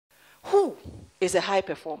who is a high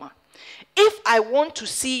performer? If I want to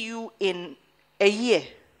see you in a year,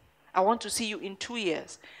 I want to see you in 2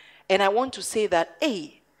 years, and I want to say that,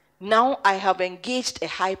 hey, now I have engaged a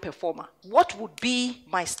high performer, what would be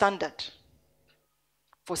my standard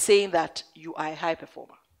for saying that you are a high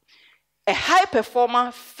performer? A high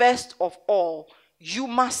performer, first of all, you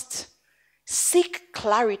must seek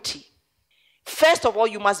clarity. First of all,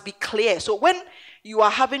 you must be clear. So when you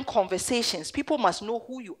are having conversations, people must know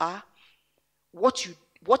who you are, what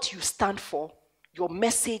you stand for, your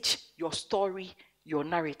message, your story, your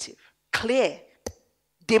narrative. Clear.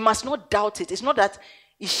 They must not doubt it. It's not that,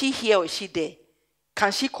 is she here or is she there?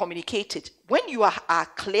 Can she communicate it? When you are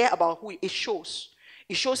clear about who it shows.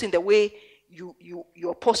 It shows in the way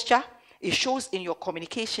your posture. It shows in your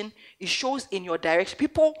communication. It shows in your direction.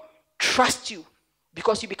 People trust you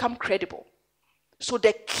because you become credible. So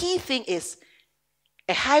the key thing is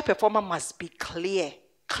a high performer must be clear.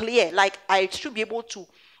 Clear. Like I should be able to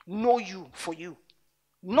know you for you.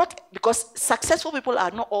 Not because successful people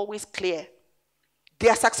are not always clear. They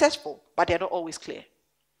are successful, but they are not always clear.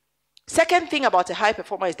 Second thing about a high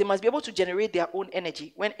performer is they must be able to generate their own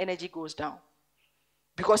energy when energy goes down.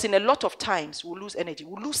 Because in a lot of times, we'll lose energy.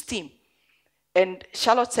 We'll lose steam. And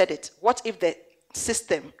Charlotte said it. What if the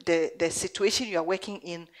system, the situation you are working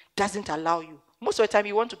in doesn't allow you? Most of the time,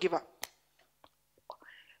 you want to give up.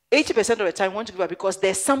 80% of the time, you want to give up because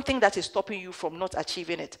there's something that is stopping you from not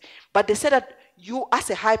achieving it. But they said that you, as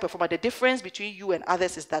a high performer, the difference between you and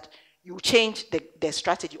others is that you change the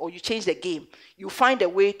strategy or you change the game. You find a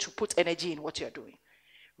way to put energy in what you're doing.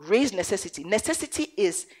 Raise necessity. Necessity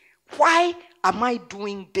is, why am I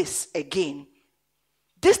doing this again?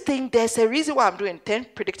 This thing, there's a reason why I'm doing 10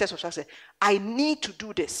 predictors of success. I need to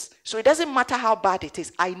do this. So it doesn't matter how bad it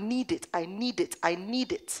is. I need it. I need it. I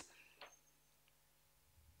need it.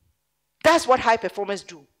 That's what high performers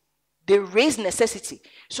do. They raise necessity.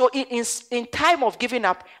 So in time of giving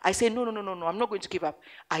up, I say, no, I'm not going to give up.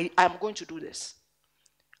 I'm going to do this.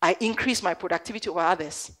 I increase my productivity over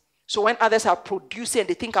others. So when others are producing and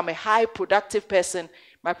they think I'm a high productive person,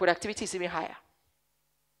 my productivity is even higher.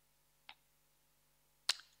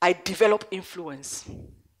 I develop influence.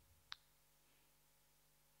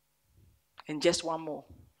 And just one more.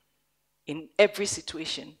 In every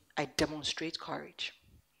situation, I demonstrate courage.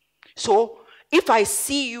 So if I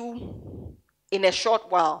see you in a short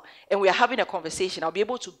while and we are having a conversation, I'll be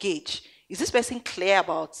able to gauge, is this person clear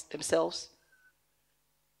about themselves?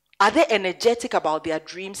 Are they energetic about their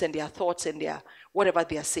dreams and their thoughts and their whatever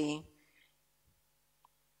they are saying?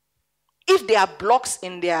 If there are blocks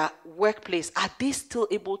in their workplace, are they still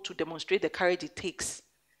able to demonstrate the courage it takes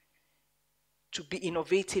to be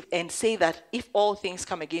innovative and say that if all things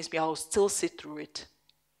come against me, I'll still sit through it?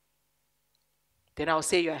 Then I'll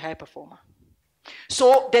say you're a high performer.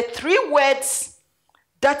 So the 3 words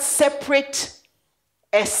that separate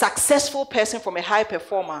a successful person from a high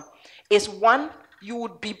performer is 1, you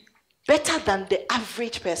would be better than the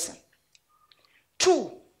average person.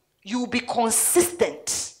 2, you will be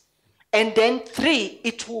consistent. And then 3,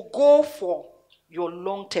 it will go for your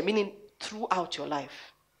long term, meaning throughout your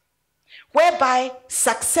life. Whereby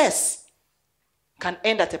success can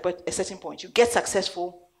end at a certain point. You get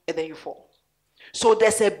successful and then you fall. So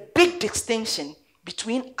there's a big distinction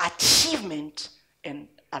between achievement and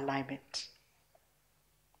alignment.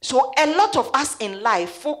 So a lot of us in life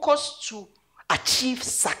focus to achieve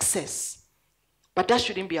success. But that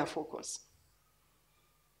shouldn't be our focus.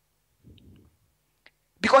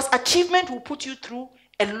 Because achievement will put you through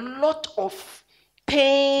a lot of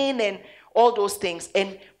pain and all those things.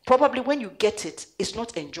 And probably when you get it, it's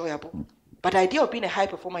not enjoyable. But the idea of being a high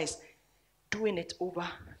performer is doing it over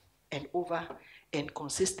and over and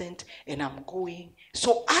consistent, and I'm going.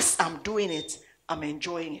 So as I'm doing it, I'm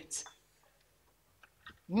enjoying it.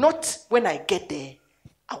 Not when I get there,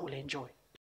 I will enjoy.